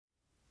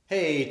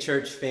Hey,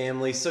 church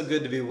family. So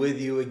good to be with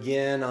you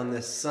again on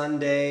this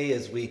Sunday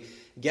as we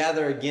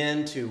gather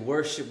again to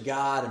worship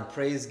God and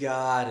praise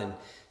God and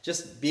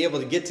just be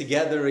able to get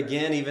together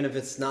again, even if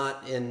it's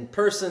not in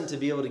person, to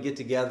be able to get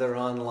together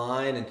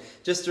online. And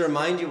just to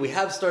remind you, we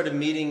have started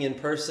meeting in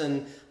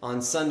person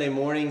on Sunday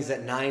mornings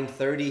at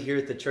 9:30 here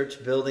at the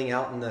church building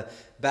out in the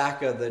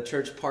back of the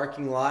church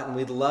parking lot. And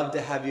we'd love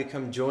to have you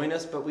come join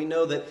us, but we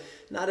know that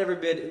not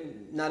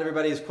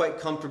everybody is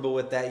quite comfortable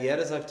with that yet,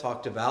 as I've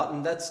talked about,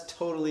 and that's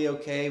totally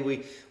okay.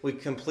 We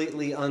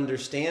completely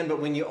understand, but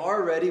when you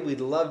are ready,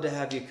 we'd love to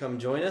have you come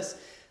join us.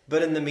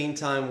 But in the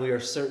meantime, we are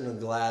certainly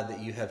glad that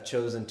you have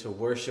chosen to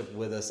worship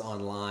with us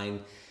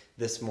online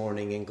this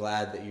morning, and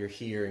glad that you're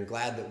here, and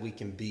glad that we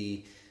can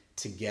be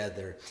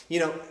together.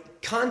 You know,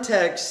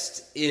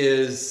 context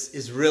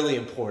is really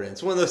important.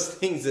 It's one of those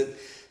things that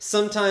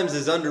sometimes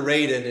is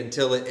underrated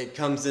until it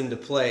comes into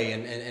play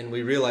and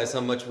we realize how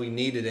much we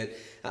needed it.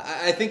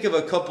 I think of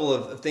a couple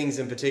of things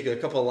in particular, a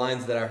couple of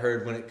lines that I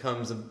heard when it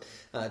comes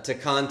to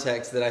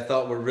context that I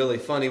thought were really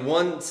funny.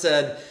 One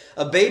said,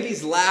 "A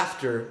baby's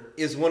laughter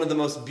is one of the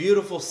most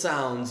beautiful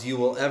sounds you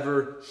will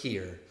ever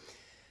hear,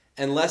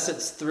 unless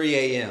it's 3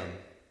 a.m.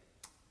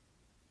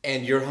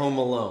 and you're home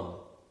alone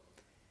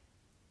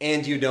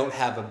and you don't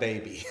have a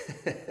baby."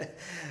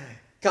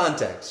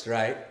 Context,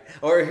 right?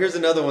 Or here's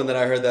another one that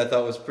I heard that I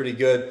thought was pretty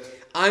good.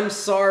 "I'm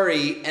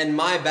sorry and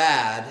my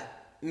bad"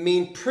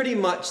 mean pretty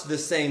much the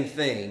same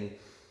thing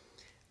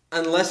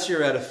unless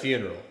you're at a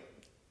funeral.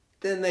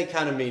 Then they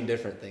kind of mean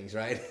different things,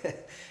 right?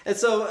 And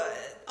so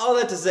all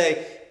that to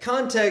say,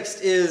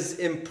 context is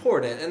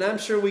important. And I'm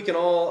sure we can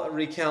all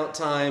recount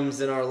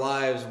times in our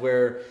lives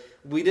where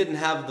we didn't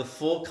have the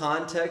full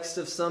context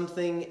of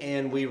something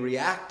and we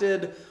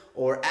reacted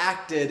or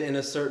acted in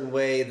a certain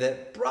way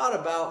that brought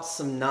about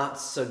some not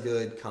so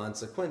good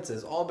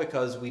consequences, all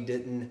because we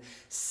didn't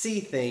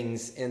see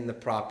things in the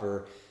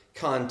proper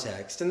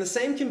context. And the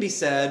same can be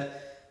said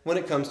when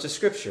it comes to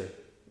Scripture.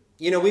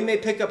 You know, we may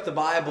pick up the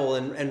Bible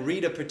and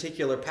read a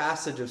particular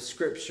passage of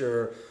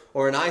Scripture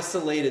or an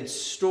isolated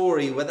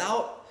story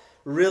without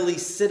really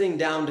sitting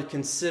down to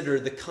consider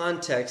the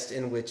context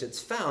in which it's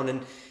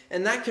found.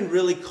 And that can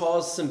really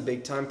cause some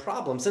big-time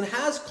problems, and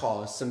has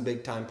caused some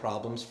big-time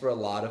problems for a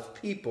lot of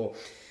people.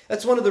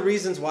 That's one of the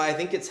reasons why I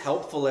think it's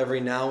helpful every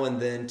now and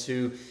then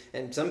to,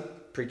 and some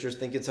preachers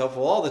think it's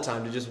helpful all the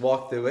time, to just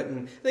walk through it.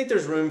 And I think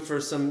there's room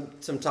for some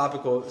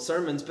topical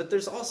sermons, but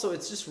there's also,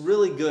 it's just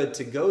really good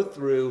to go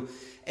through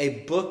a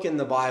book in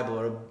the Bible,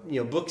 or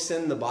books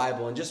in the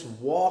Bible, and just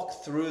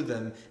walk through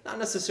them, not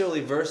necessarily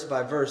verse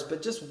by verse,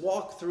 but just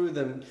walk through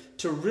them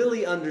to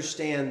really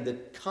understand the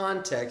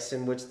context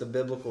in which the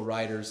biblical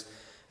writers,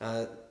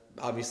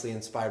 obviously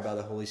inspired by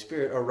the Holy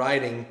Spirit, are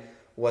writing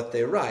what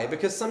they write.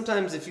 Because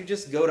sometimes if you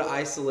just go to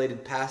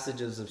isolated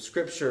passages of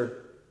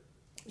Scripture,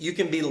 you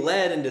can be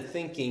led into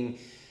thinking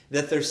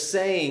that they're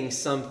saying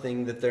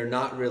something that they're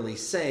not really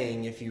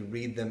saying if you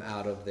read them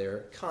out of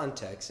their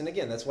context. And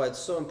again, that's why it's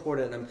so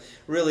important. I'm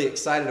really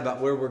excited about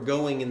where we're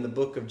going in the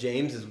book of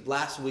James.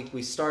 Last week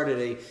we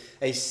started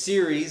a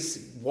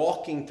series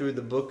walking through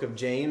the book of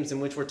James, in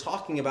which we're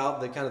talking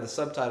about the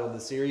subtitle of the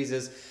series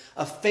is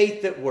a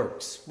faith that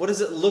works. What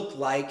does it look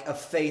like, a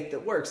faith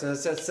that works? And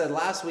as I said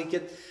last week,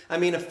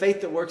 a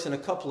faith that works in a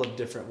couple of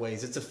different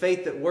ways. It's a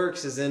faith that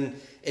works as in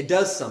it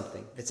does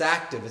something. It's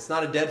active. It's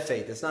not a dead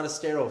faith. It's not a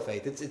sterile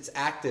faith. It's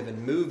active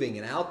and moving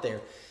and out there.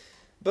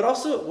 But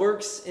also it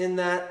works in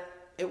that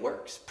it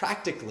works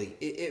practically.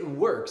 It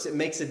works. It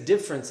makes a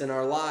difference in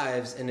our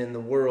lives and in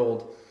the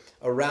world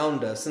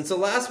around us. And so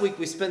last week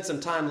we spent some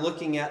time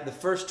looking at the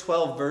first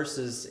 12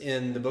 verses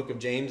in the book of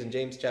James, in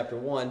James chapter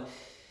 1.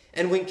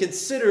 And we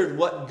considered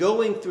what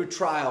going through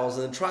trials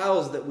and the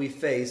trials that we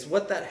face,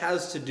 what that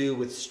has to do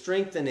with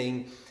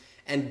strengthening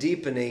and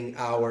deepening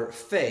our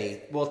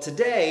faith. Well,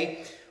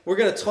 today we're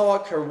going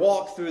to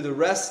walk through the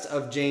rest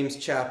of James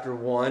chapter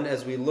 1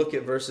 as we look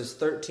at verses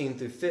 13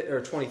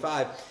 through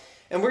 25.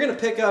 And we're going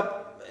to pick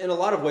up in a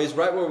lot of ways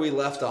right where we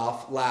left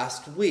off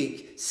last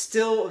week,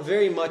 still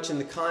very much in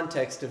the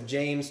context of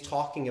James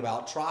talking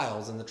about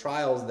trials and the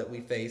trials that we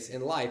face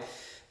in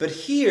life. But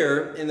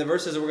here, in the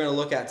verses that we're going to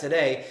look at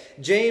today,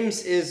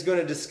 James is going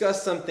to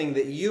discuss something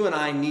that you and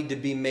I need to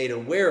be made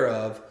aware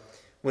of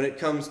when it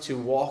comes to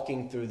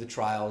walking through the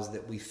trials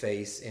that we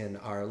face in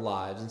our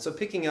lives. And so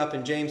picking up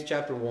in James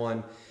chapter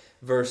 1,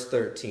 verse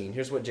 13,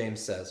 here's what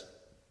James says.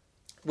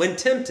 "When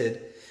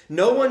tempted,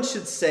 no one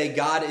should say,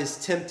 'God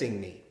is tempting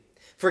me.'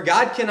 For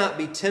God cannot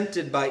be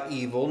tempted by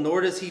evil,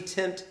 nor does he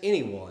tempt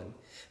anyone.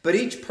 But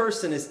each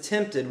person is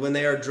tempted when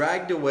they are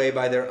dragged away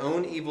by their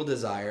own evil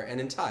desire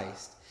and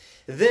enticed.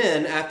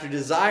 Then, after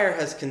desire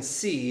has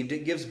conceived,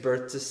 it gives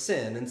birth to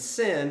sin. And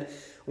sin,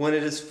 when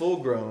it is full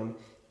grown,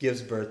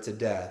 gives birth to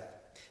death.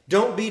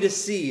 Don't be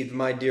deceived,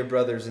 my dear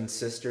brothers and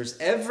sisters.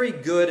 Every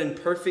good and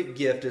perfect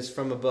gift is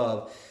from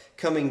above,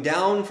 coming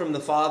down from the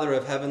Father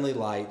of heavenly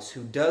lights,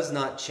 who does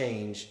not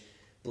change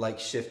like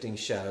shifting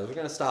shadows." We're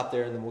going to stop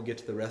there, and then we'll get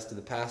to the rest of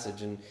the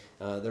passage and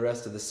the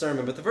rest of the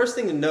sermon. But the first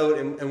thing to note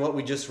in what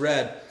we just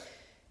read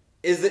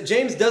is that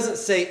James doesn't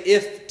say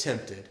if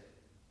tempted.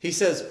 He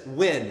says,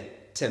 when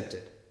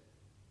tempted.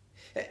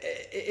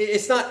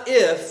 It's not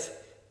if,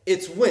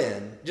 it's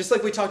when. Just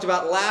like we talked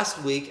about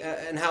last week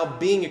and how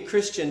being a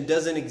Christian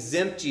doesn't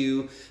exempt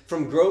you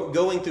from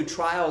going through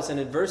trials and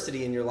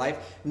adversity in your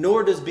life,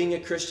 nor does being a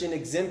Christian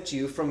exempt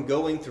you from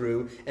going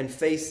through and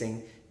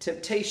facing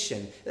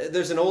temptation.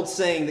 There's an old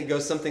saying that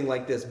goes something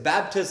like this: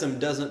 baptism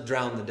doesn't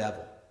drown the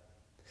devil.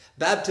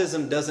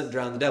 Baptism doesn't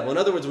drown the devil. In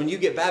other words, when you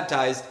get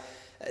baptized,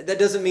 that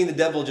doesn't mean the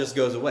devil just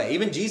goes away.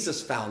 Even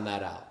Jesus found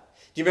that out.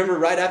 Do you remember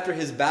right after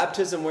his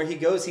baptism where he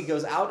goes? He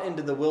goes out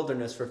into the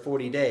wilderness for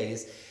 40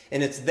 days,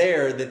 and it's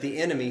there that the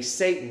enemy,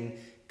 Satan,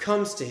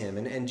 comes to him.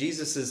 And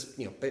Jesus is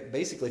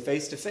basically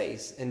face to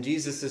face. And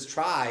Jesus is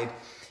tried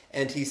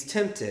and he's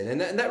tempted. And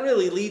that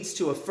really leads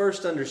to a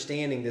first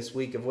understanding this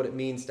week of what it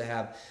means to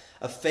have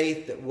a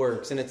faith that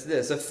works. And it's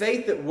this: a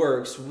faith that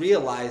works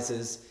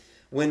realizes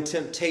when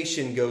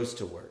temptation goes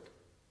to work.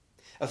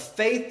 A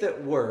faith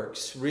that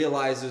works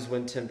realizes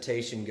when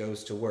temptation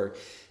goes to work.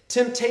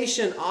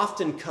 Temptation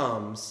often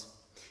comes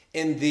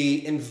in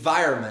the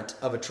environment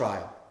of a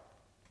trial.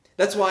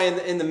 That's why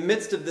in the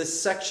midst of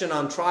this section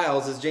on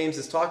trials, as James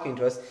is talking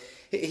to us,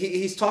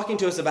 he's talking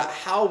to us about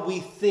how we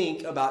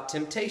think about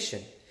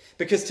temptation.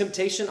 Because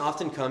temptation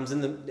often comes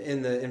in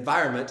the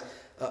environment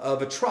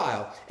of a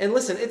trial. And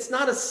listen, it's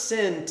not a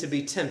sin to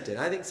be tempted.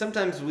 I think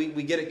sometimes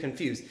we get it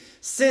confused.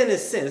 Sin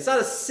is sin. It's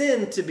not a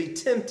sin to be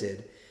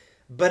tempted,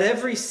 but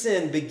every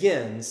sin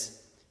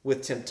begins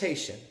with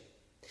temptation.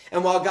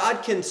 And while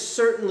God can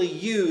certainly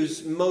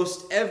use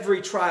most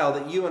every trial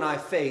that you and I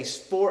face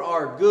for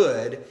our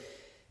good,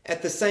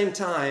 at the same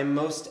time,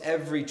 most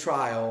every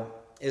trial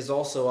is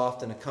also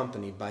often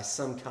accompanied by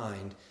some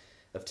kind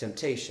of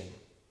temptation.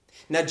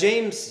 Now,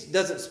 James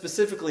doesn't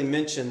specifically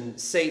mention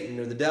Satan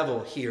or the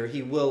devil here.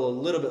 He will a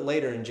little bit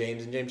later in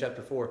James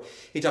chapter 4.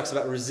 He talks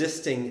about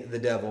resisting the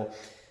devil.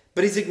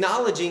 But he's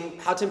acknowledging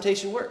how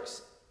temptation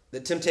works.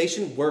 That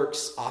temptation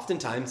works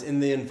oftentimes in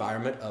the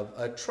environment of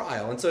a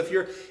trial. And so if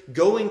you're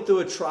going through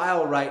a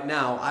trial right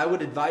now, I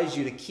would advise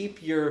you to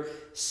keep your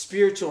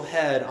spiritual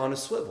head on a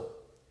swivel.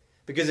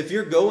 Because if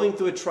you're going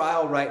through a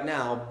trial right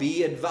now,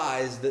 be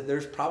advised that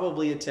there's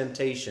probably a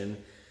temptation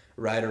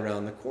right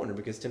around the corner,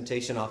 because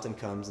temptation often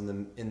comes in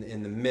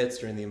the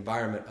midst or in the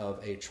environment of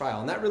a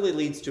trial. And that really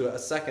leads to a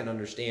second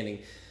understanding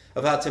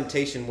of how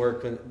temptation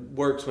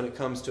works when it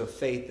comes to a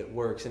faith that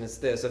works. And it's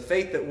this: a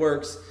faith that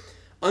works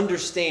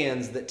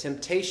understands that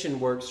temptation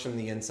works from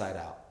the inside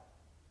out.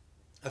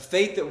 A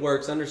faith that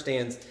works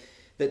understands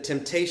that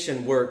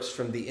temptation works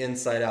from the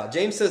inside out.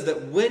 James says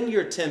that when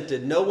you're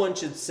tempted, no one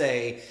should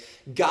say,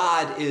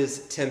 God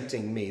is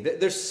tempting me.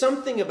 There's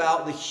something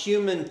about the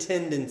human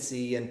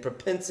tendency and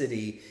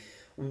propensity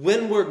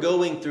when we're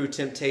going through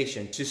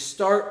temptation to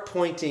start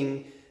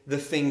pointing the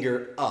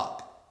finger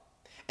up.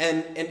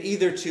 And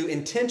either to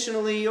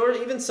intentionally or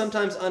even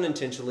sometimes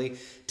unintentionally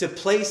to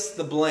place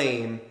the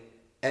blame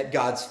at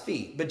God's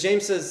feet. But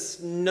James says,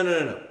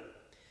 no.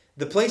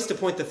 The place to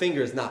point the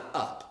finger is not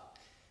up.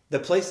 The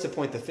place to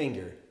point the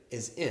finger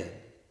is in.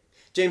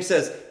 James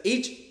says,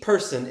 each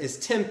person is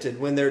tempted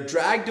when they're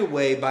dragged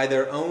away by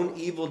their own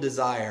evil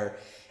desire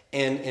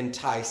and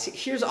enticed.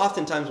 Here's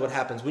oftentimes what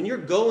happens. When you're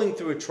going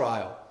through a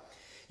trial,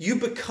 you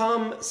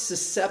become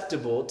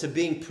susceptible to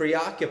being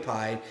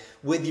preoccupied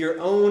with your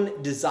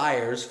own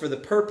desires for the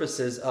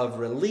purposes of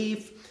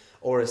relief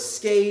or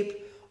escape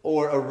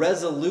or a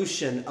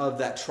resolution of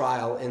that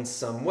trial in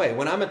some way.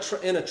 When I'm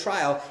in a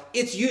trial,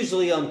 it's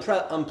usually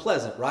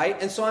unpleasant, right?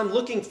 And so I'm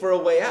looking for a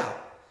way out.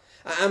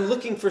 I'm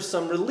looking for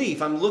some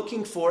relief. I'm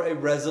looking for a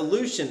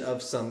resolution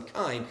of some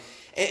kind.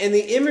 And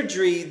the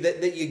imagery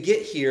that you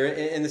get here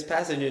in this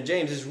passage in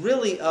James is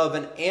really of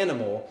an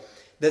animal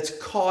that's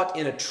caught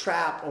in a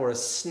trap or a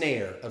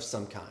snare of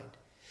some kind.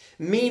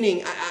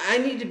 Meaning, I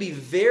need to be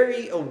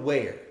very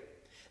aware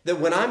that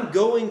when I'm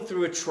going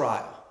through a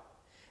trial,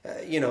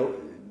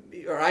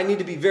 or I need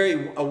to be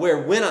very aware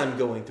when I'm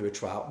going through a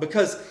trial,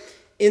 because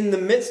in the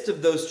midst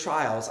of those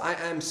trials, I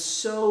am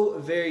so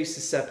very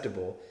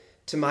susceptible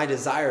to my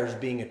desires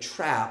being a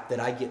trap that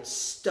I get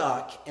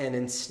stuck and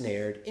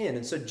ensnared in.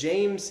 And so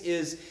James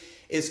is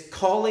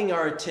calling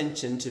our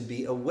attention to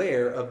be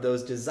aware of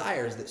those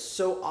desires that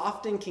so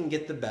often can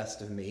get the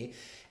best of me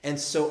and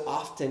so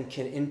often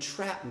can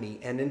entrap me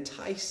and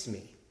entice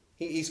me.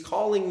 He's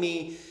calling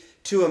me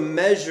to a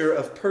measure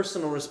of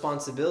personal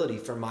responsibility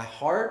for my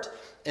heart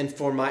and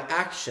for my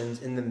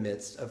actions in the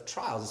midst of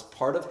trials. It's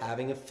part of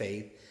having a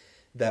faith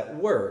that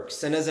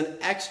works. And as an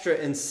extra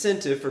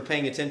incentive for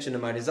paying attention to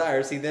my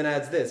desires, he then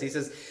adds this. He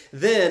says,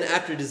 then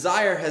after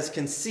desire has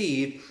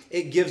conceived,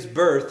 it gives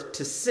birth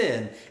to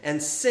sin.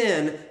 And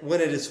sin, when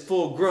it is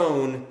full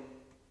grown,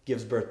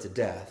 gives birth to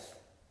death.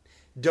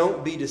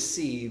 Don't be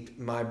deceived,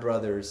 my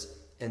brothers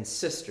and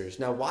sisters.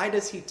 Now, why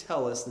does he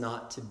tell us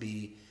not to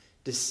be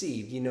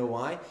deceived? You know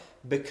why?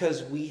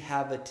 Because we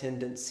have a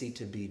tendency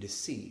to be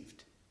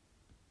deceived.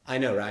 I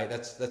know, right?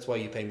 That's why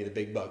you pay me the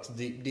big bucks.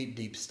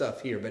 Deep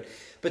stuff here.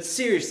 But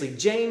seriously,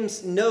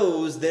 James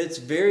knows that it's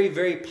very,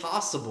 very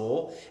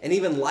possible and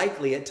even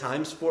likely at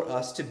times for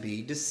us to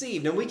be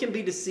deceived. And we can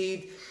be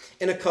deceived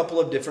in a couple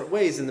of different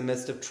ways in the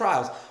midst of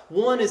trials.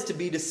 One is to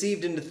be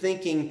deceived into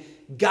thinking,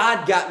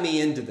 God got me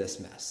into this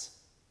mess,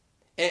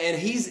 and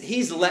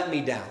he's let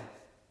me down.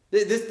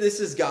 This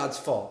is God's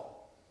fault.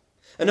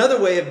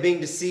 Another way of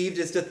being deceived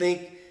is to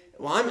think,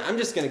 well, I'm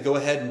just going to go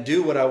ahead and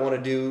do what I want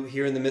to do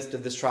here in the midst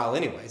of this trial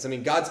anyways. I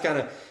mean, God's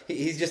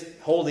he's just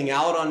holding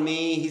out on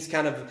me. He's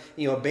kind of,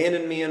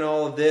 abandoned me in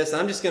all of this.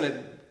 I'm just going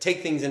to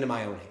take things into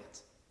my own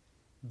hands.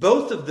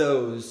 Both of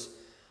those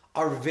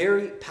are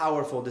very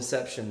powerful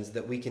deceptions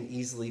that we can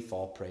easily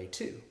fall prey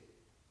to.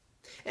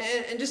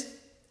 And just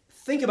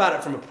think about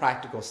it from a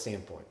practical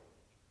standpoint.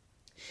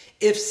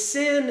 If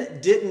sin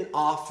didn't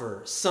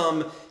offer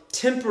some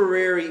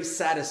temporary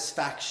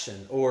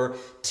satisfaction or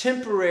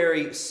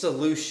temporary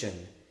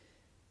solution,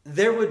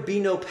 there would be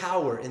no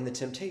power in the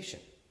temptation.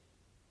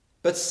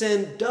 But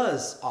sin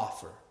does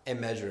offer a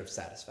measure of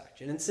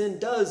satisfaction, and sin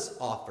does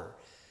offer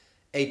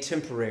a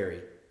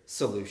temporary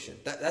solution.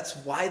 That's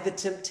why the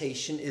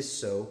temptation is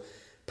so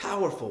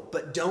powerful.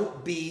 But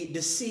don't be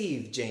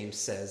deceived, James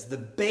says. The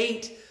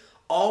bait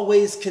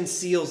always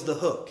conceals the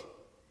hook.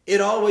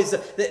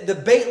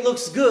 The bait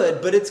looks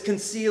good, but it's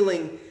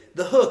concealing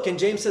the hook. And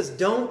James says,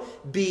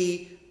 don't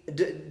be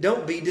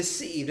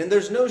deceived. And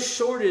there's no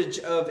shortage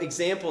of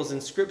examples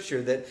in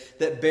Scripture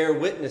that bear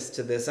witness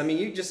to this. I mean,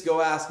 you just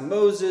go ask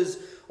Moses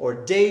or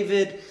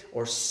David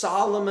or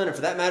Solomon, or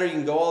for that matter, you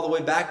can go all the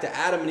way back to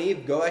Adam and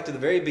Eve. Go back to the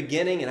very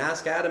beginning and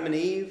ask Adam and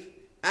Eve.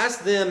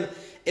 Ask them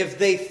if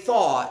they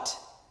thought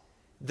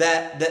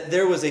that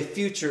there was a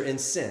future in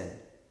sin.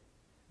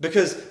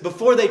 Because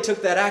before they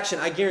took that action,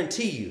 I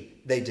guarantee you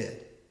they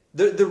did.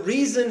 The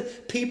reason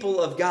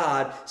people of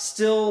God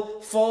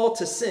still fall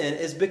to sin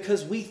is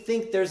because we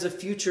think there's a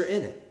future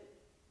in it.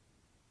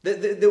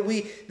 That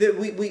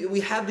we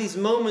have these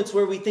moments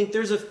where we think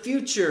there's a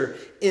future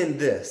in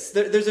this.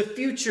 There's a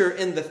future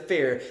in the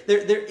fair. There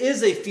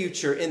is a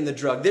future in the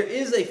drug. There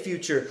is a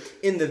future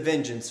in the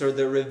vengeance or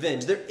the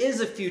revenge. There is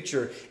a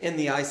future in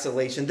the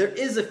isolation. There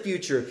is a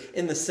future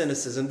in the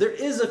cynicism. There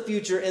is a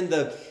future in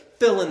the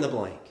fill in the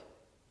blank.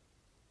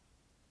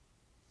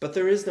 But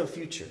there is no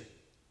future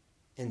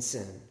in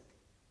sin.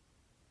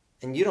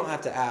 And you don't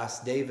have to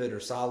ask David or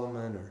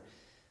Solomon or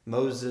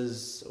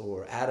Moses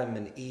or Adam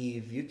and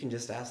Eve. You can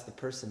just ask the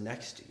person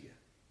next to you.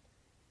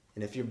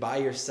 And if you're by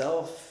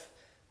yourself,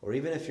 or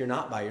even if you're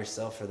not by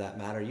yourself for that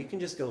matter, you can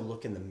just go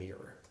look in the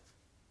mirror.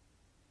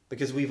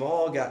 Because we've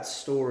all got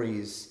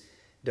stories,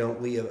 don't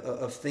we,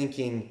 of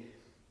thinking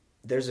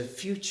there's a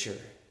future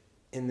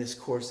in this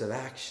course of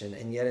action,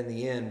 and yet in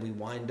the end we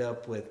wind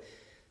up with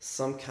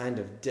some kind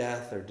of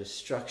death or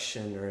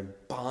destruction or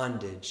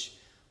bondage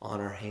on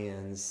our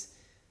hands,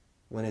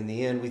 when in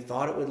the end we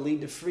thought it would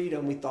lead to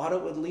freedom, we thought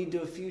it would lead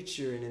to a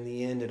future, and in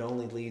the end it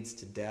only leads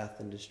to death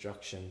and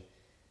destruction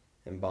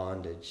and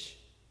bondage.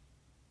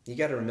 You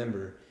got to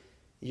remember,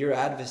 your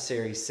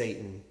adversary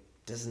Satan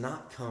does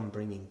not come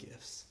bringing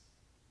gifts.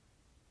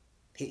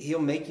 He'll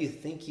make you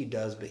think he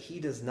does, but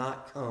he does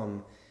not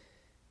come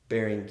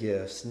bearing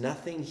gifts.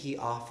 Nothing he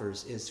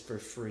offers is for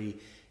free.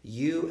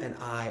 You and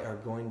I are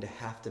going to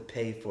have to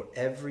pay for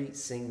every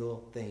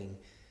single thing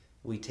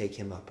we take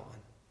him up on.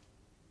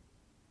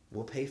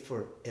 We'll pay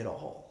for it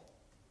all.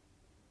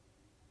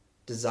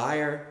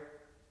 Desire,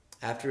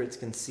 after it's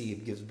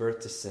conceived, gives birth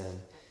to sin.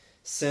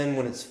 Sin,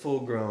 when it's full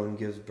grown,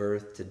 gives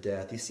birth to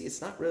death. You see,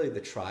 it's not really the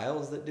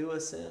trials that do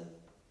us in.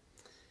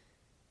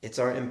 It's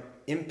our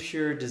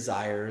impure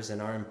desires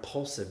and our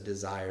impulsive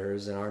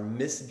desires and our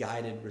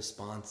misguided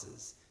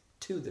responses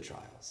to the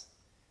trials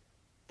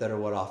that are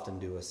what often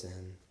do us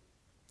in.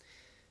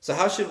 So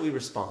how should we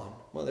respond?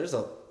 Well, there's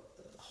a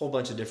whole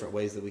bunch of different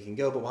ways that we can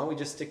go, but why don't we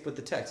just stick with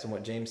the text and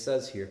what James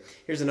says here.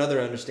 Here's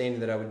another understanding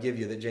that I would give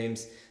you that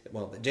James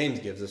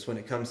gives us when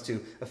it comes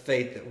to a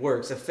faith that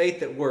works. A faith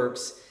that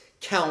works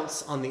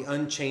counts on the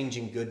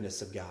unchanging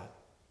goodness of God.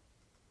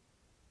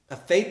 A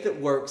faith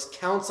that works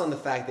counts on the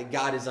fact that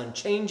God is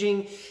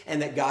unchanging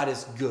and that God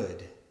is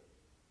good.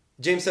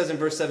 James says in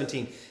verse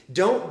 17,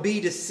 "Don't be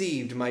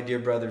deceived, my dear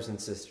brothers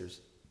and sisters.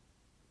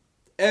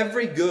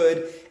 Every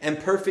good and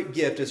perfect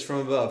gift is from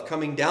above,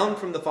 coming down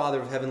from the Father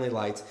of heavenly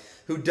lights,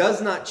 who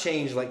does not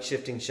change like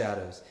shifting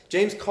shadows."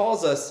 James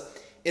calls us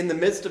in the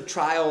midst of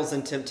trials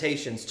and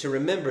temptations to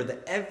remember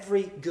that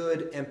every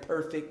good and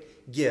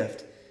perfect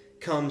gift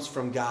comes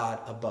from God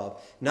above.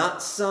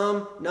 Not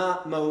some,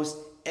 not most,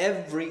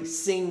 every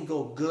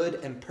single good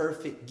and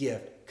perfect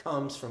gift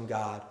comes from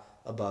God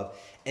above.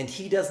 And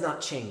he does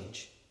not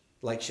change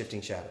like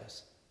shifting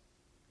shadows.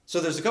 So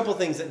there's a couple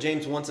things that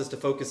James wants us to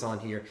focus on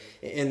here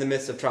in the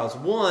midst of trials.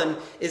 One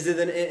is that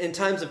in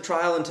times of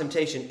trial and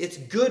temptation, it's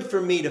good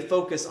for me to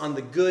focus on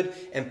the good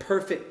and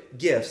perfect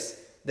gifts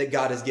that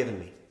God has given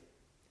me.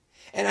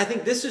 And I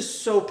think this is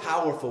so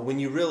powerful when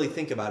you really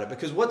think about it,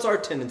 because what's our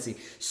tendency?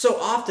 So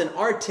often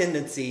our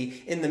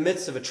tendency in the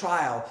midst of a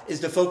trial is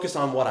to focus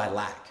on what I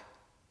lack.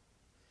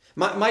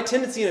 My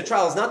tendency in a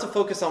trial is not to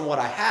focus on what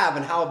I have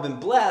and how I've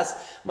been blessed.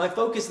 My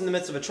focus in the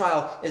midst of a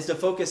trial is to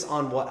focus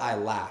on what I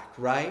lack,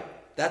 right?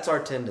 That's our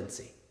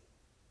tendency.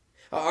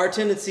 Our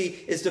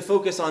tendency is to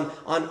focus on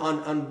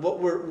what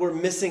we're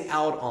missing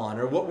out on,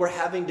 or what we're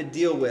having to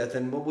deal with,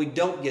 and what we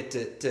don't get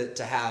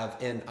to have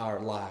in our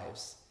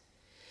lives.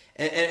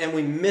 And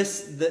we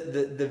miss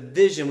the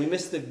vision, we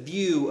miss the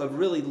view of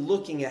really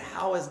looking at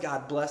how has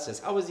God blessed us?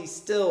 How is he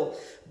still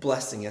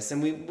blessing us?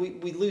 And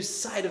we lose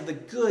sight of the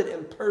good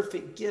and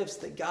perfect gifts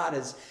that God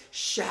has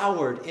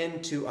showered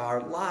into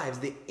our lives.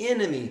 The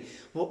enemy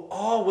will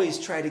always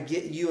try to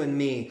get you and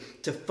me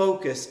to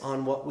focus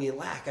on what we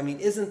lack. I mean,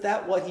 isn't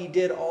that what he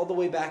did all the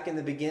way back in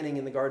the beginning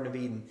in the Garden of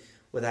Eden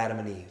with Adam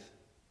and Eve?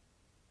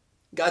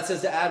 God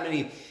says to Adam and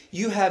Eve,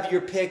 you have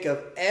your pick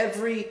of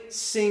every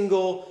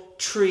single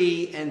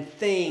tree and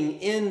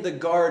thing in the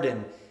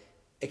garden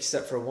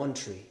except for one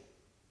tree.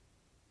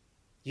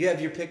 You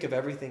have your pick of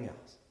everything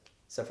else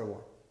except for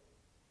one.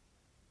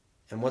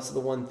 And what's the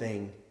one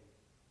thing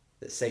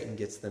that Satan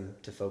gets them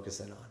to focus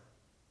in on?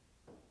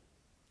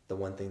 The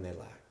one thing they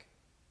lack.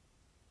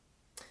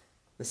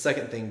 The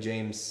second thing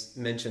James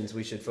mentions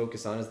we should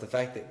focus on is the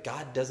fact that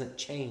God doesn't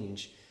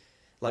change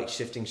like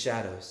shifting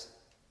shadows.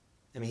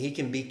 I mean, he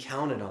can be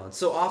counted on.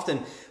 So often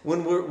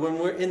when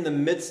we're in the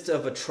midst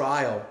of a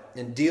trial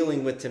and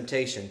dealing with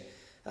temptation,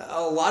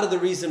 a lot of the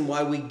reason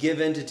why we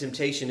give in to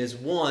temptation is,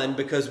 one,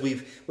 because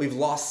we've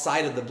lost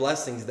sight of the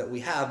blessings that we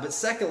have. But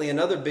secondly,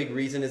 another big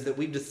reason is that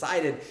we've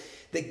decided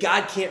that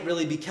God can't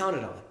really be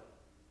counted on.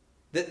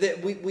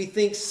 That we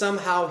think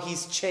somehow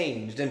he's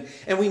changed.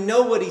 And we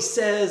know what he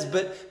says,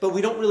 but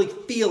we don't really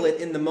feel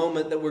it in the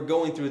moment that we're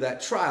going through that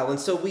trial. And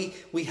so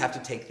we have to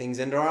take things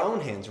into our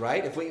own hands,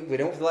 right? If we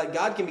don't feel like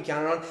God can be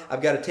counted on,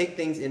 I've got to take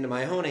things into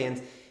my own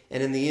hands.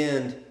 And in the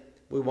end,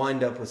 we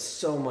wind up with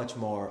so much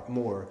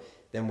more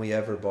than we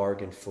ever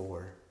bargained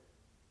for.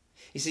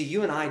 You see,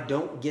 you and I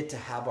don't get to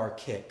have our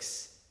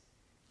kicks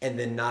and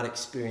then not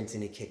experience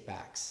any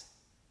kickbacks.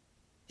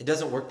 It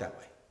doesn't work that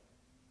way.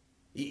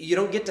 You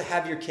don't get to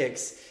have your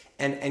kicks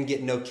and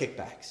get no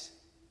kickbacks.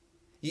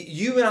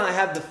 You and I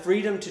have the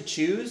freedom to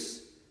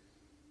choose,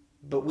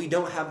 but we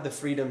don't have the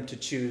freedom to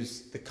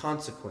choose the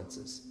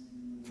consequences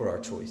for our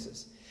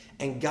choices.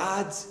 And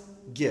God's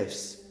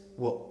gifts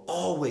will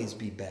always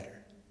be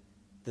better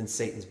than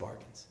Satan's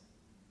bargains,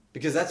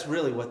 because that's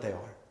really what they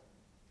are.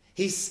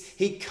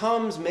 He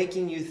comes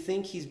making you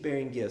think he's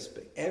bearing gifts,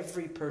 but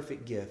every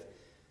perfect gift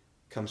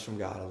comes from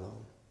God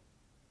alone.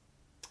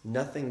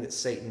 Nothing that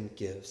Satan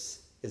gives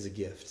is a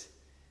gift.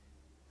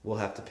 We'll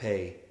have to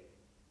pay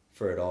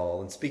for it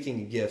all. And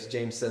speaking of gifts,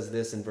 James says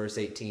this in verse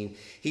 18.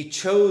 He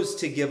chose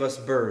to give us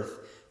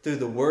birth through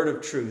the word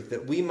of truth,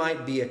 that we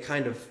might be a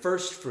kind of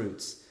first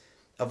fruits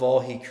of all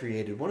he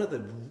created. One of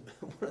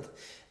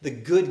the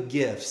good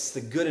gifts,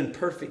 the good and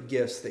perfect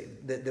gifts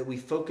that we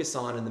focus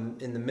on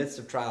in the midst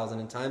of trials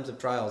and in times of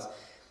trials,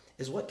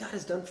 is what God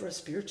has done for us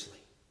spiritually.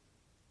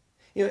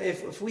 You know,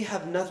 if we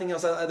have nothing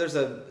else, there's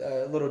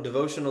a little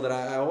devotional that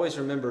I always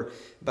remember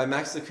by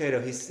Max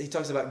Lucado. He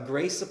talks about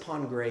grace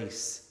upon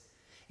grace.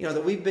 You know,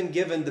 that we've been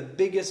given the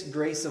biggest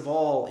grace of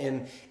all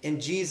in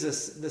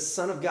Jesus, the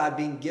Son of God,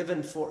 being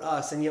given for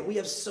us. And yet we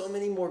have so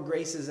many more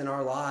graces in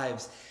our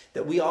lives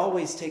that we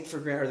always take for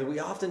granted, or that we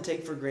often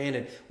take for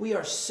granted. We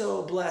are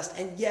so blessed.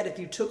 And yet if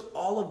you took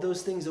all of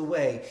those things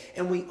away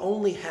and we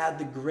only had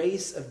the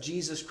grace of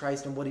Jesus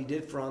Christ and what he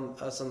did for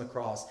us on the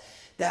cross,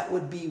 that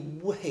would be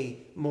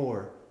way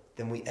more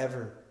than we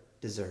ever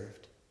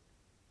deserved.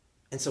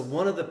 And so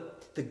one of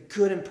the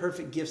good and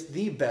perfect gifts,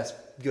 the best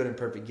good and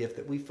perfect gift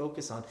that we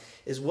focus on,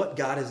 is what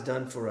God has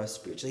done for us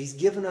spiritually. He's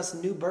given us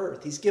new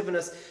birth. He's given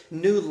us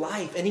new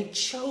life. And he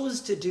chose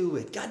to do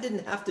it. God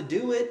didn't have to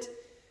do it,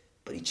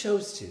 but he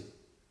chose to.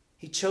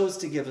 He chose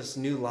to give us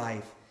new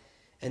life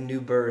and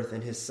new birth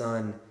in his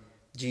Son,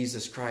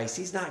 Jesus Christ.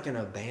 He's not going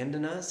to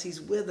abandon us. He's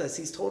with us.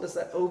 He's told us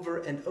that over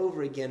and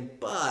over again.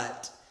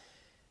 But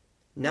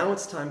now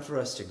it's time for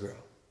us to grow.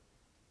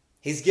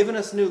 He's given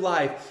us new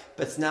life,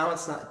 but now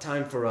it's not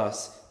time for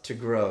us to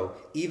grow,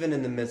 even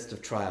in the midst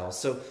of trials.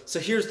 So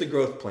here's the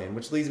growth plan,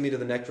 which leads me to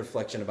the next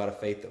reflection about a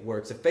faith that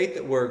works. A faith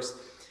that works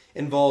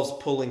involves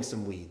pulling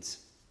some weeds.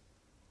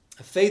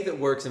 A faith that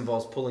works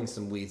involves pulling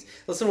some weeds.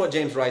 Listen to what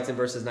James writes in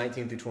verses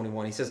 19 through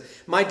 21. He says,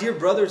 "My dear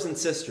brothers and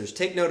sisters,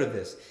 take note of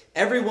this.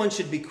 Everyone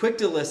should be quick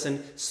to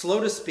listen,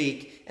 slow to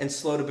speak, and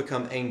slow to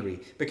become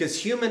angry,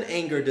 because human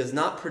anger does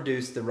not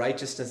produce the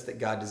righteousness that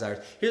God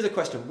desires." Here's a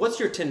question. What's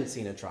your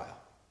tendency in a trial?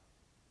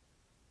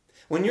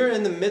 When you're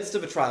in the midst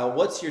of a trial,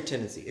 what's your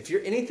tendency? If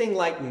you're anything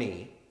like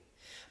me,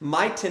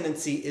 my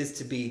tendency is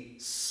to be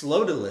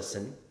slow to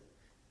listen,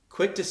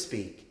 quick to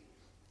speak,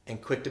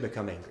 and quick to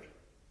become angry.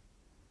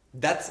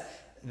 That's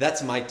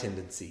my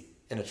tendency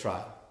in a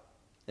trial.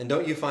 And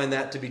don't you find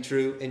that to be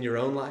true in your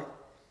own life?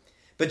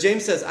 But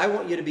James says, I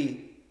want you to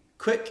be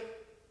quick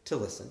to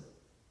listen,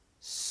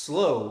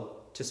 slow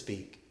to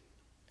speak,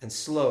 and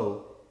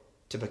slow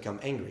to become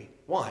angry.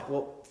 Why?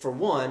 Well, for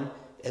one,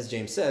 as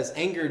James says,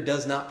 anger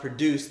does not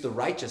produce the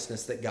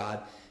righteousness that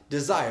God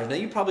desires. Now,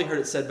 you probably heard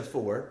it said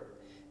before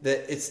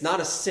that it's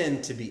not a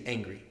sin to be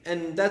angry.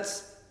 And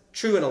that's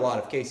true in a lot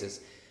of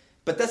cases.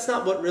 But that's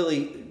not what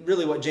really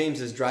what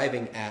James is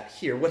driving at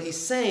here. What he's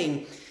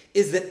saying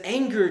is that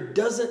anger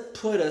doesn't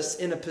put us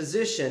in a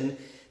position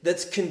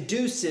that's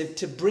conducive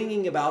to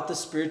bringing about the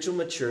spiritual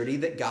maturity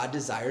that God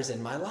desires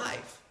in my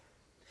life.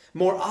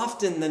 More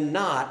often than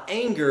not,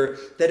 anger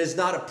that is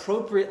not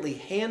appropriately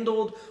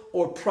handled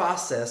or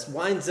processed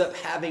winds up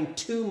having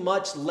too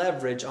much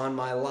leverage on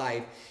my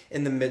life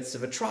in the midst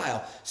of a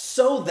trial,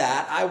 so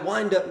that I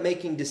wind up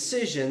making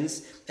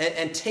decisions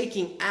and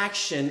taking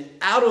action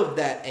out of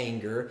that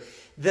anger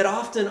that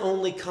often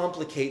only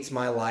complicates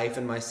my life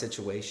and my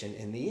situation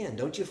in the end.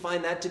 Don't you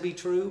find that to be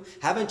true?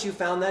 Haven't you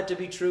found that to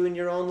be true in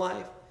your own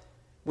life?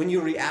 When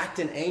you react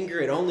in anger,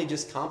 it only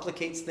just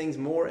complicates things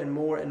more and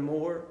more and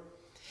more.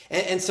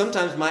 And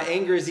sometimes my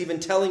anger is even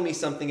telling me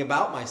something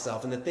about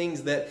myself and the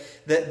things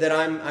that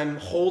I'm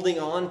holding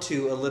on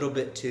to a little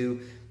bit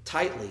too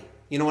tightly.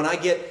 You know, when I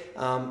get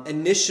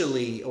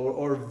initially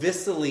or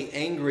viscerally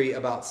angry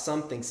about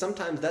something,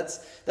 sometimes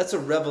that's a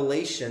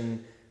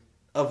revelation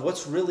of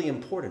what's really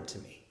important to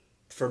me,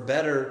 for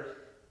better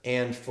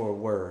and for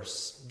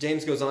worse.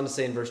 James goes on to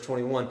say in verse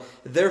 21,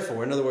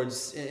 therefore, in other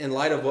words, in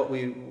light of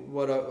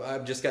what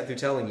I've just got through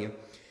telling you,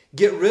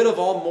 get rid of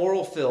all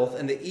moral filth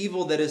and the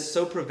evil that is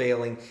so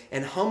prevailing,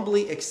 and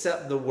humbly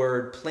accept the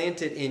word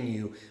planted in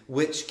you,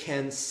 which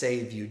can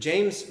save you.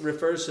 James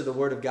refers to the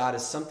word of God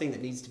as something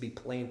that needs to be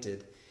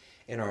planted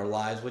in our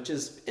lives, which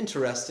is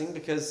interesting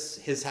because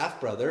his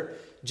half-brother,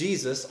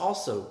 Jesus,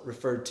 also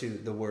referred to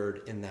the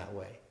word in that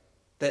way.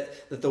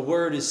 That the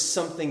word is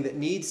something that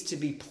needs to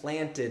be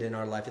planted in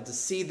our life. It's a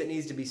seed that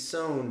needs to be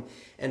sown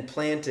and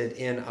planted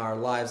in our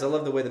lives. I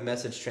love the way the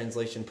Message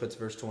translation puts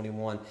verse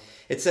 21.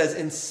 It says,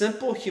 in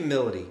simple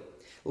humility,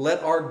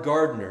 let our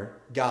gardener,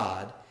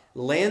 God,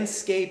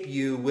 landscape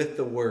you with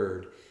the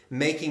word,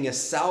 making a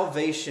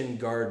salvation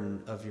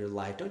garden of your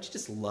life. Don't you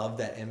just love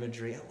that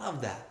imagery? I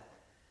love that.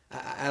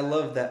 I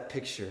love that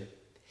picture.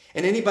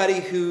 And anybody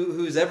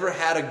who's ever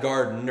had a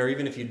garden, or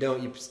even if you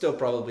don't, you still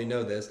probably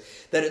know this,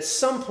 that at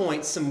some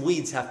point some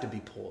weeds have to be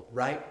pulled,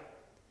 right?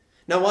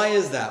 Now, why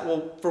is that?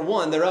 Well, for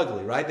one, they're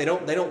ugly, right? They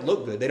don't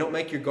look good. They don't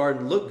make your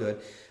garden look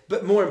good.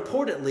 But more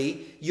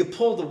importantly, you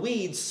pull the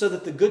weeds so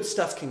that the good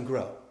stuff can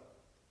grow.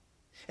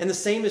 And the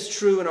same is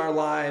true in our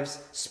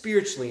lives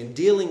spiritually, in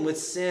dealing with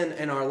sin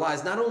in our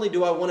lives. Not only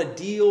do I want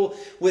to deal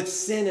with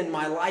sin in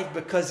my life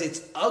because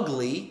it's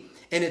ugly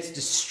and it's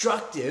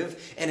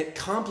destructive and it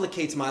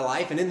complicates my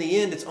life, and in the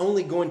end it's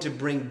only going to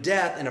bring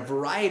death in a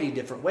variety of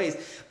different ways,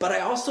 but I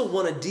also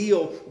want to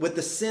deal with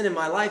the sin in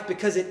my life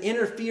because it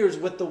interferes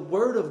with the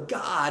Word of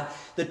God,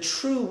 the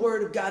true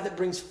Word of God that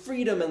brings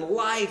freedom and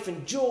life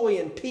and joy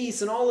and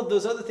peace and all of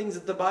those other things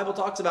that the Bible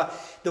talks about.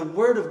 The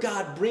Word of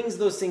God brings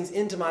those things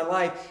into my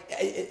life.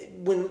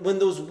 When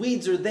those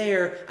weeds are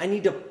there, I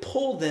need to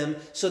pull them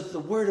so that the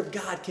Word of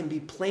God can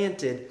be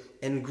planted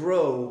and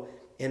grow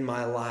in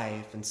my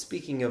life. And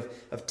speaking of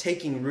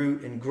taking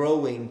root and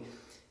growing,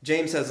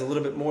 James has a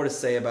little bit more to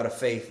say about a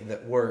faith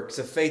that works.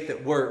 A faith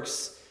that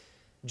works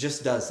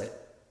just does it.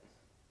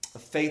 A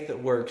faith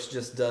that works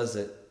just does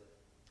it.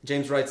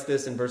 James writes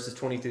this in verses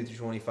 23 through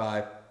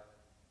 25.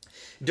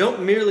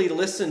 Don't merely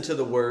listen to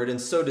the word and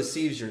so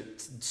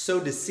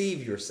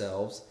deceive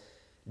yourselves.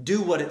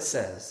 Do what it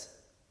says.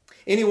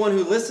 Anyone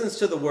who listens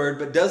to the word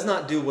but does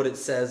not do what it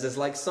says is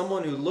like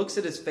someone who looks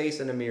at his face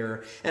in a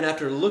mirror and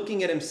after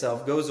looking at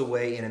himself goes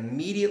away and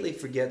immediately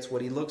forgets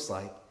what he looks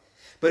like.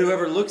 But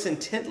whoever looks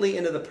intently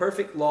into the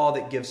perfect law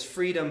that gives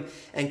freedom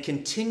and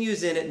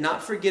continues in it,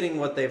 not forgetting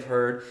what they've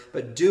heard,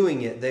 but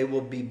doing it, they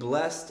will be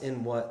blessed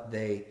in what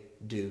they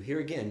do.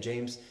 Here again,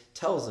 James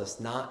tells us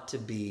not to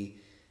be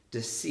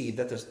deceived.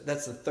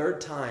 That's the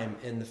third time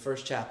in the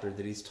first chapter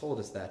that he's told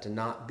us that, to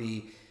not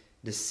be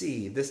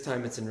deceived. This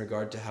time it's in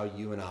regard to how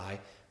you and I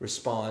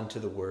respond to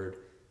the Word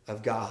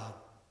of God.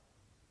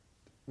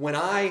 When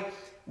I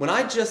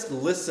just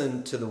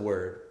listen to the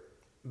Word,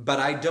 but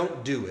I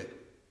don't do it,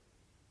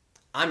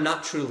 I'm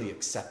not truly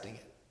accepting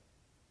it.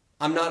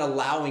 I'm not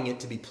allowing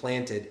it to be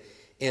planted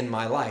in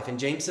my life. And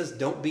James says,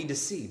 don't be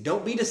deceived.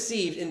 Don't be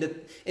deceived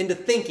into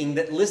thinking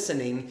that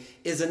listening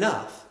is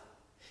enough.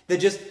 That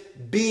just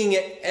being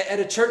at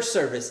a church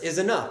service is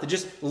enough. That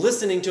just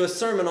listening to a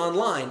sermon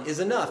online is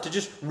enough. To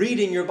just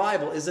reading your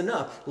Bible is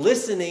enough.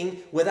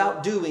 Listening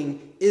without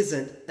doing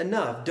isn't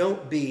enough.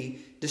 Don't be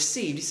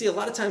deceived. You see, a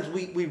lot of times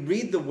we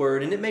read the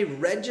Word and it may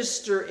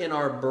register in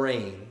our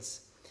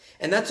brains.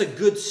 And that's a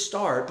good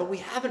start, but we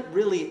haven't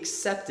really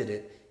accepted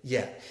it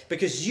yet.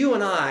 Because you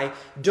and I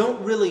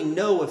don't really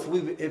know if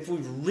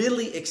we've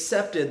really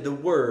accepted the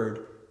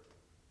Word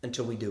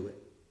until we do it.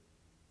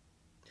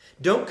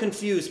 Don't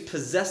confuse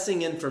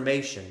possessing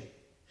information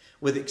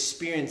with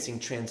experiencing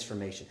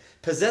transformation.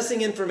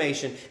 Possessing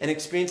information and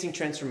experiencing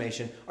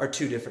transformation are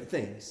two different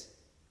things.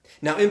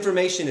 Now,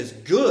 information is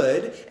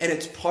good, and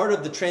it's part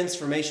of the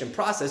transformation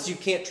process. You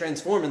can't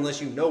transform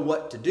unless you know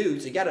what to do.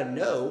 So you got to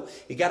know,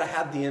 you got to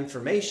have the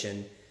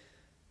information,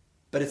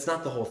 but it's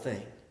not the whole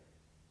thing.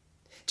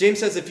 James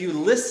says if you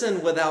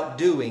listen without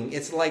doing,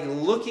 it's like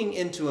looking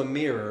into a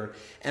mirror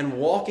and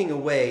walking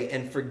away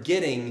and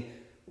forgetting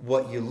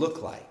what you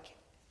look like.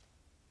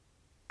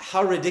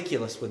 How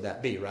ridiculous would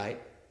that be,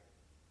 right?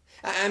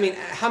 I mean,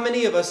 how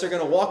many of us are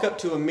going to walk up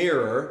to a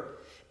mirror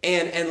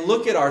and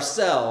look at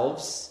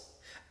ourselves,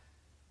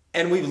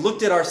 and we've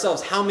looked at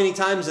ourselves how many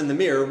times in the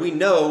mirror? We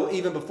know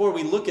even before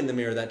we look in the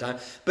mirror that time.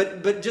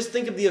 But just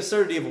think of the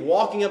absurdity of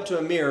walking up to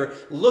a mirror,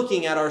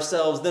 looking at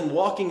ourselves, then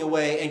walking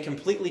away and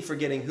completely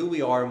forgetting who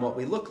we are and what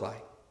we look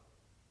like.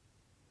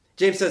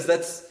 James says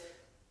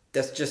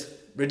that's just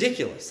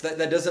ridiculous.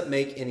 That doesn't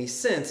make any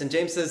sense. And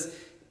James says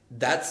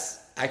that's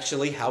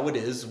actually how it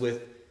is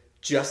with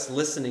just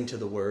listening to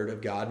the word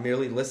of God,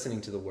 merely listening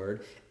to the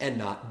word and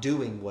not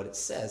doing what it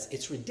says.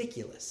 It's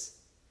ridiculous.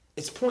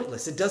 It's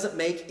pointless. It doesn't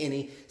make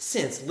any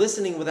sense.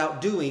 Listening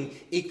without doing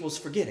equals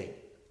forgetting.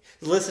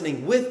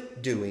 Listening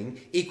with doing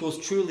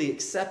equals truly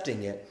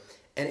accepting it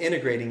and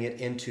integrating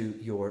it into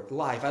your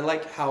life. I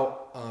like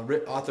how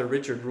author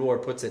Richard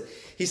Rohr puts it.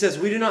 He says,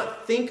 we do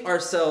not think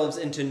ourselves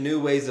into new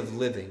ways of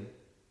living.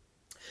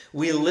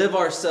 We live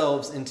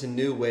ourselves into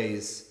new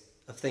ways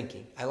of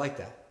thinking. I like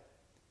that.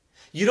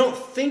 You don't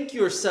think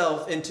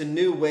yourself into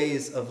new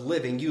ways of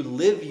living. You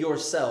live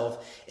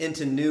yourself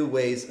into new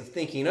ways of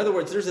thinking. In other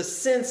words, there's a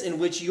sense in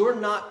which you're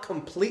not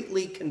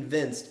completely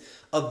convinced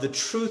of the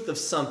truth of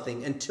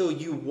something until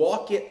you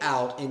walk it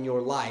out in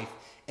your life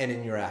and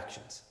in your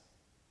actions.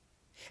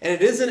 And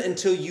it isn't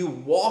until you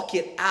walk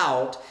it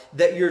out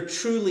that you're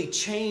truly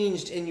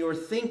changed in your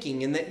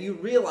thinking and that you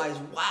realize,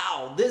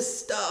 wow, this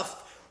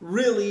stuff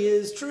really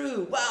is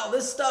true. Wow,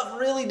 this stuff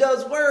really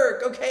does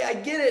work. Okay, I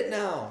get it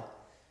now.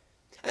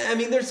 I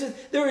mean,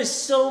 there is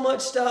so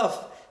much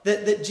stuff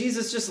that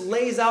Jesus just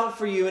lays out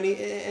for you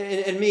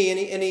and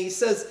me, and he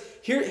says,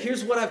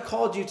 here's what I've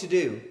called you to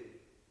do.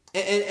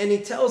 And he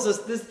tells us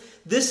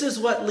this is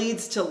what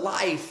leads to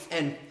life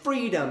and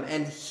freedom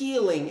and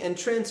healing and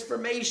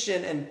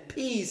transformation and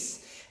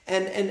peace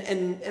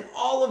and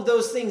all of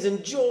those things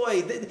and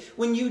joy.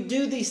 When you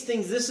do these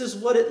things, this is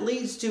what it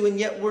leads to, and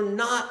yet we're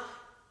not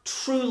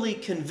truly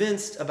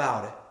convinced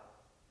about it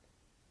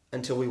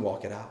until we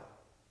walk it out.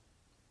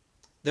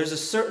 There's a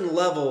certain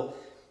level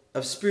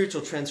of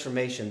spiritual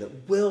transformation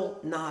that will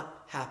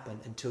not happen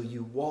until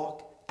you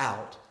walk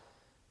out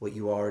what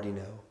you already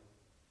know.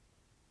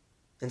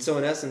 And so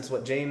in essence,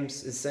 what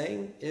James is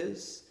saying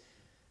is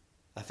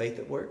a faith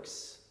that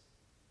works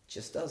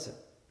just doesn't.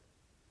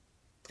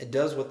 It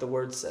does what the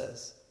word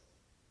says.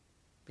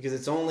 Because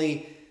it's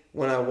only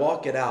when I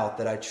walk it out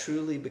that I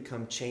truly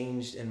become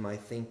changed in my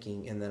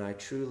thinking and then I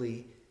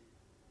truly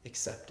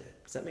accept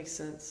it. Does that make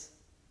sense?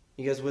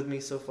 You guys with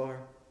me so far?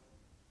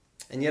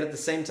 And yet at the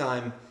same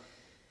time,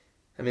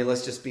 I mean,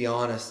 let's just be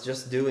honest,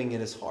 just doing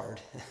it is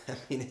hard. I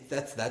mean,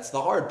 that's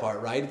the hard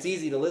part, right? It's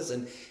easy to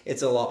listen.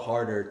 It's a lot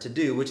harder to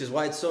do, which is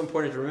why it's so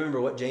important to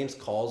remember what James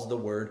calls the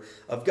word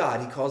of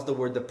God. He calls the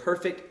word the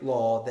perfect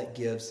law that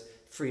gives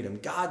freedom.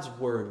 God's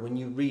word, when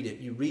you read it,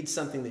 you read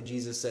something that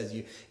Jesus says,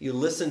 you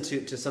listen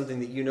to something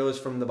that you know is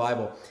from the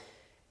Bible,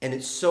 and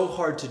it's so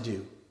hard to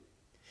do.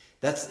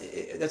 That's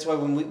why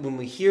when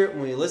we hear it,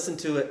 when we listen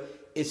to it,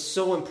 it's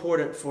so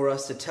important for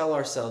us to tell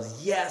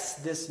ourselves, yes,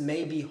 this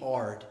may be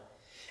hard.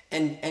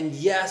 And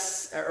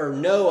yes or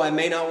no, I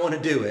may not want to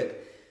do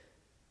it,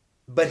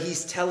 but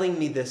he's telling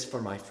me this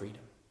for my freedom.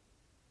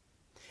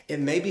 It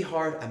may be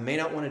hard, I may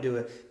not want to do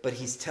it, but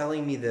he's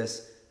telling me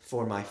this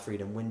for my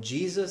freedom. When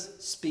Jesus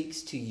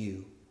speaks to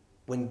you,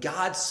 when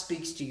God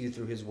speaks to you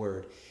through his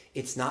word,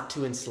 it's not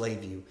to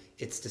enslave you,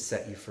 it's to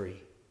set you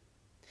free.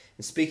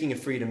 And speaking of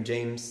freedom,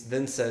 James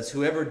then says,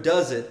 whoever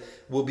does it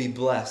will be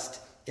blessed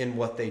in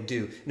what they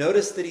do.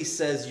 Notice that he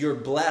says you're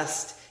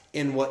blessed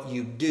in what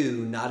you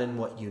do, not in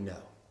what you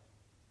know.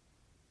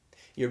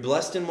 You're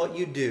blessed in what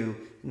you do,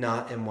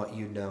 not in what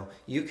you know.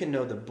 You can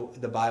know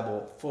the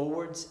Bible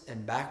forwards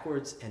and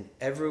backwards and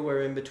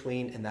everywhere in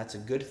between, and that's a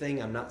good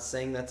thing. I'm not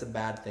saying that's a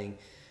bad thing,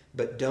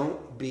 but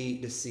don't be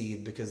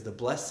deceived, because the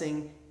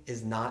blessing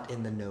is not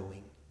in the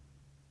knowing.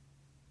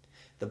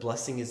 The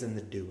blessing is in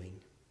the doing.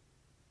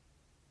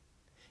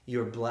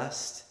 You're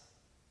blessed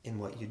in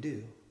what you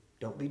do.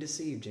 Don't be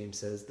deceived, James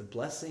says. The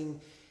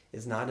blessing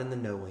is not in the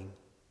knowing,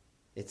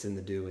 it's in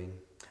the doing.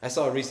 I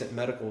saw a recent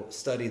medical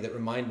study that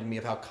reminded me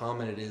of how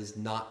common it is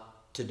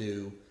not to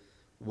do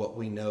what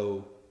we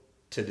know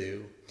to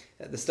do.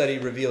 The study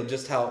revealed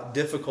just how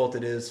difficult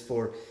it is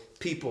for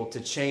people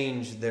to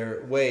change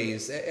their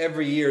ways.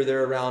 Every year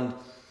there are around,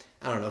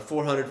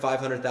 400,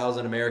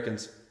 500,000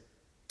 Americans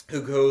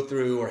who go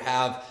through or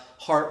have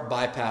heart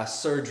bypass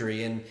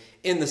surgery. And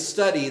in the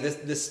study,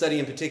 this study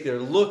in particular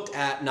looked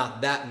at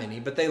not that many,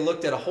 but they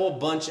looked at a whole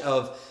bunch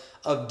of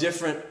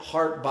different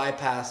heart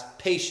bypass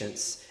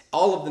patients.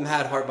 All of them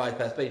had heart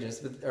bypass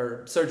patients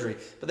or surgery,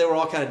 but they were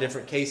all kind of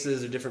different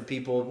cases or different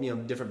people,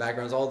 different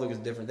backgrounds, all those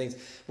different things.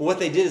 But what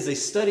they did is they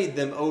studied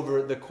them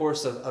over the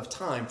course of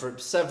time. For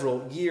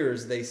several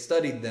years, they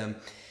studied them.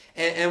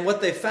 And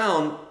what they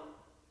found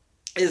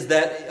is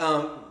that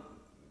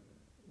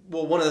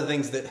well, one of the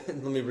things that,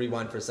 let me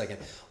rewind for a second.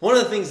 One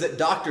of the things that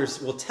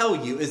doctors will tell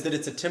you is that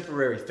it's a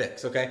temporary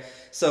fix, okay?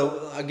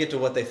 So I'll get to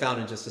what they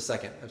found in just a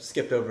second. I've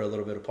skipped over a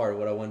little bit of part of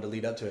what I wanted to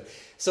lead up to it.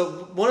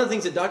 So one of the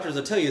things that doctors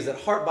will tell you is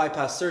that heart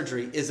bypass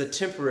surgery is a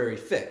temporary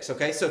fix,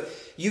 okay? So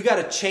you got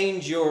to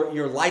change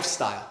your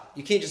lifestyle.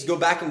 You can't just go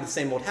back into the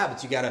same old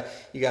habits. You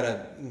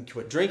gotta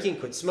quit drinking,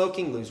 quit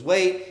smoking, lose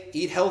weight,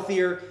 eat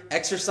healthier,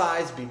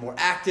 exercise, be more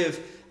active,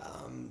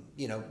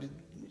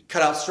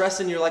 cut out stress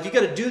in your life. You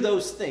got to do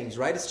those things,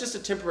 right? It's just a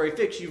temporary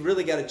fix. You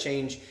really got to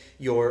change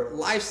your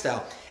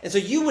lifestyle. And so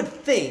you would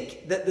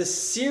think that the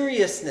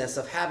seriousness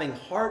of having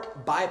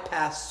heart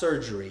bypass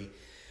surgery,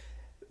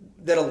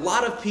 that a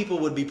lot of people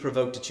would be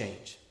provoked to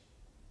change.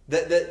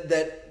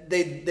 That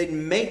they'd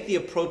make the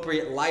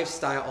appropriate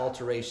lifestyle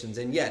alterations.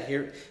 And yet,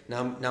 here,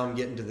 now I'm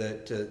getting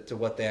to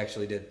what they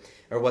actually did,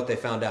 or what they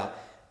found out.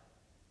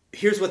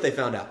 Here's what they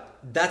found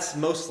out. That's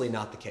mostly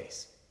not the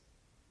case.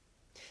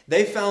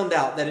 They found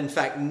out that in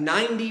fact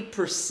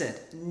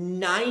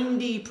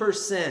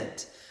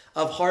 90%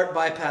 of heart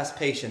bypass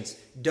patients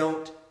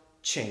don't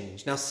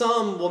change. Now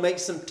some will make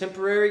some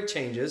temporary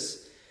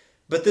changes,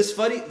 but this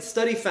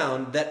study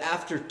found that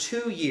after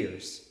 2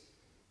 years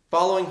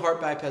following heart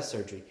bypass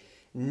surgery,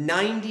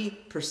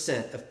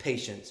 90% of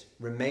patients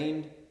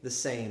remained the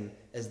same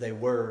as they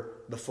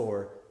were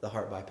before the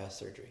heart bypass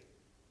surgery,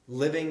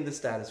 living the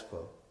status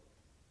quo.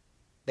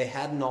 They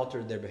hadn't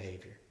altered their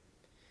behavior.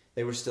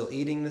 They were still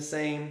eating the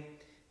same.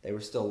 They were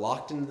still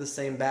locked into the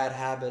same bad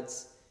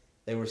habits.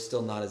 They were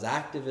still not as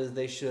active as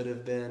they should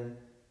have been.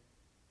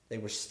 They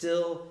were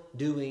still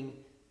doing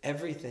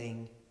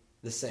everything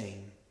the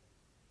same.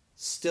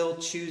 Still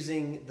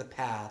choosing the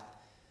path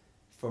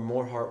for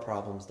more heart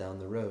problems down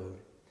the road.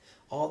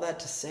 All that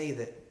to say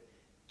that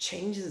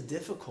change is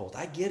difficult.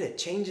 I get it.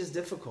 Change is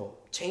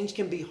difficult. Change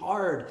can be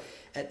hard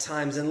at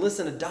times. And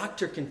listen, a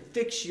doctor can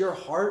fix your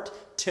heart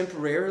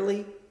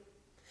temporarily,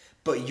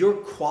 but your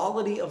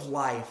quality of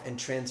life and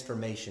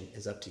transformation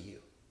is up to you.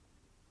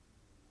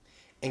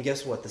 And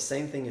guess what? The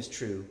same thing is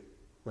true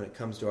when it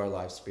comes to our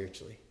lives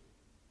spiritually.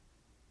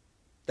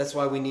 That's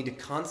why we need to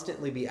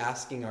constantly be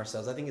asking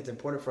ourselves. I think it's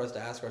important for us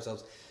to ask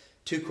ourselves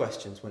 2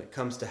 questions when it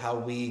comes to how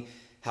we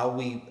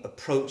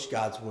approach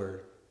God's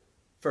word.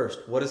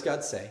 First, what does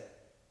God say?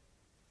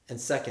 And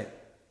second,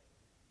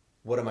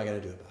 what am I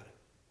going to do about it?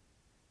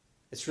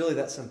 It's really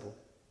that simple.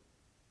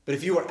 But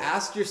if you were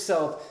asked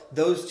yourself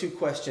those 2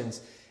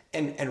 questions,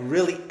 and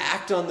really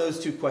act on those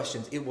 2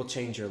 questions, it will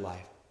change your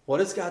life. What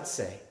does God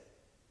say?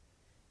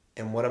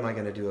 And what am I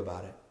going to do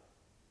about it?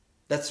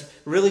 That's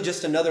really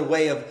just another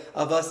way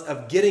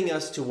of getting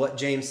us to what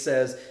James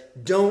says.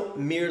 Don't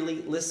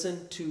merely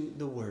listen to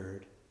the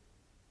word.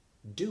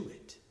 Do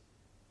it.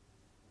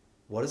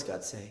 What does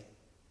God say?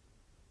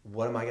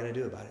 What am I going to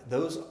do about it?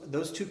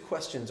 Those 2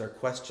 questions are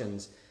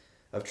questions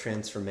of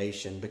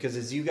transformation. Because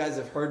as you guys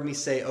have heard me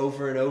say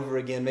over and over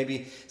again,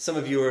 maybe some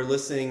of you are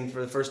listening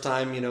for the first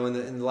time, in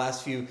the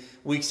last few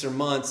weeks or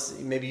months,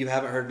 maybe you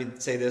haven't heard me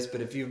say this,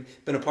 but if you've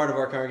been a part of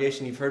our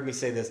congregation, you've heard me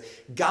say this.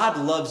 God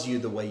loves you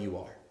the way you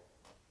are.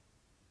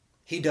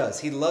 He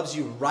does. He loves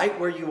you right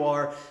where you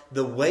are,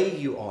 the way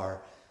you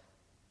are,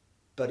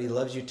 but he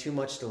loves you too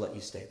much to let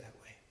you stay that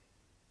way.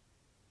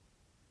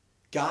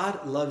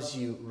 God loves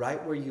you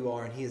right where you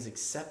are, and he is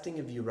accepting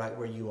of you right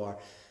where you are,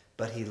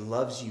 but he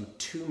loves you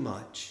too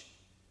much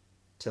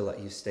to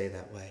let you stay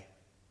that way.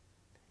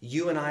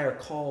 You and I are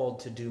called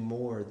to do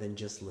more than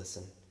just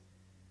listen.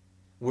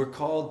 We're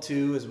called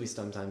to, as we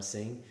sometimes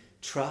sing,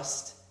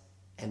 trust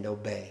and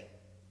obey.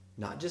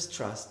 Not just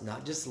trust,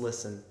 not just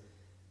listen,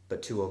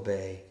 but to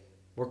obey.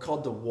 We're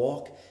called to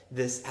walk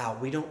this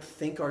out. We don't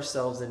think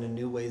ourselves into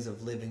new ways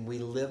of living. We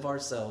live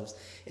ourselves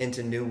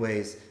into new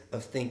ways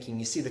of thinking.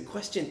 You see, the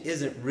question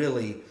isn't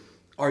really,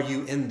 are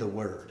you in the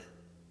Word?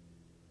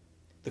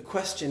 The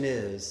question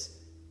is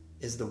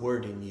the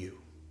Word in you?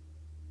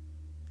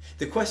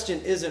 The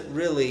question isn't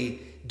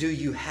really, do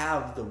you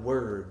have the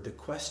Word? The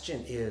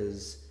question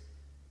is,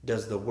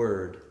 does the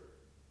Word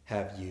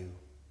have you?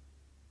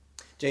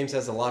 James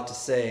has a lot to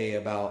say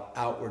about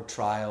outward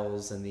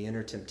trials and the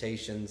inner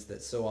temptations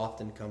that so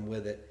often come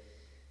with it.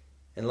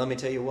 And let me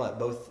tell you what,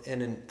 both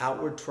in an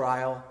outward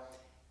trial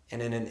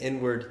and in an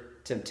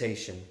inward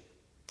temptation,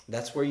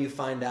 that's where you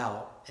find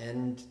out,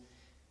 and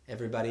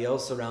everybody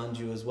else around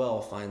you as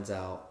well finds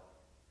out,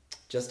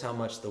 just how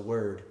much the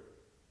Word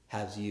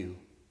has you,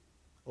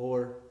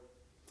 or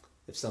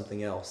if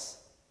something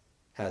else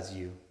has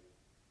you.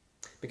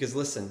 Because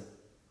listen,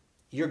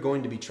 you're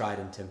going to be tried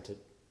and tempted.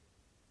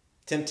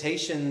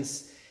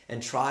 Temptations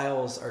and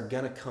trials are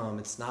going to come.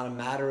 It's not a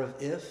matter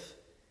of if,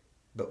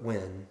 but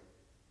when.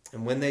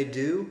 And when they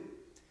do,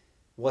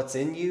 what's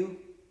in you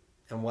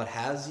and what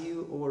has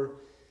you, or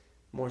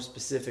more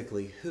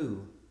specifically,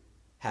 who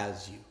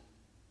has you,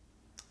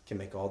 can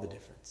make all the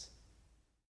difference.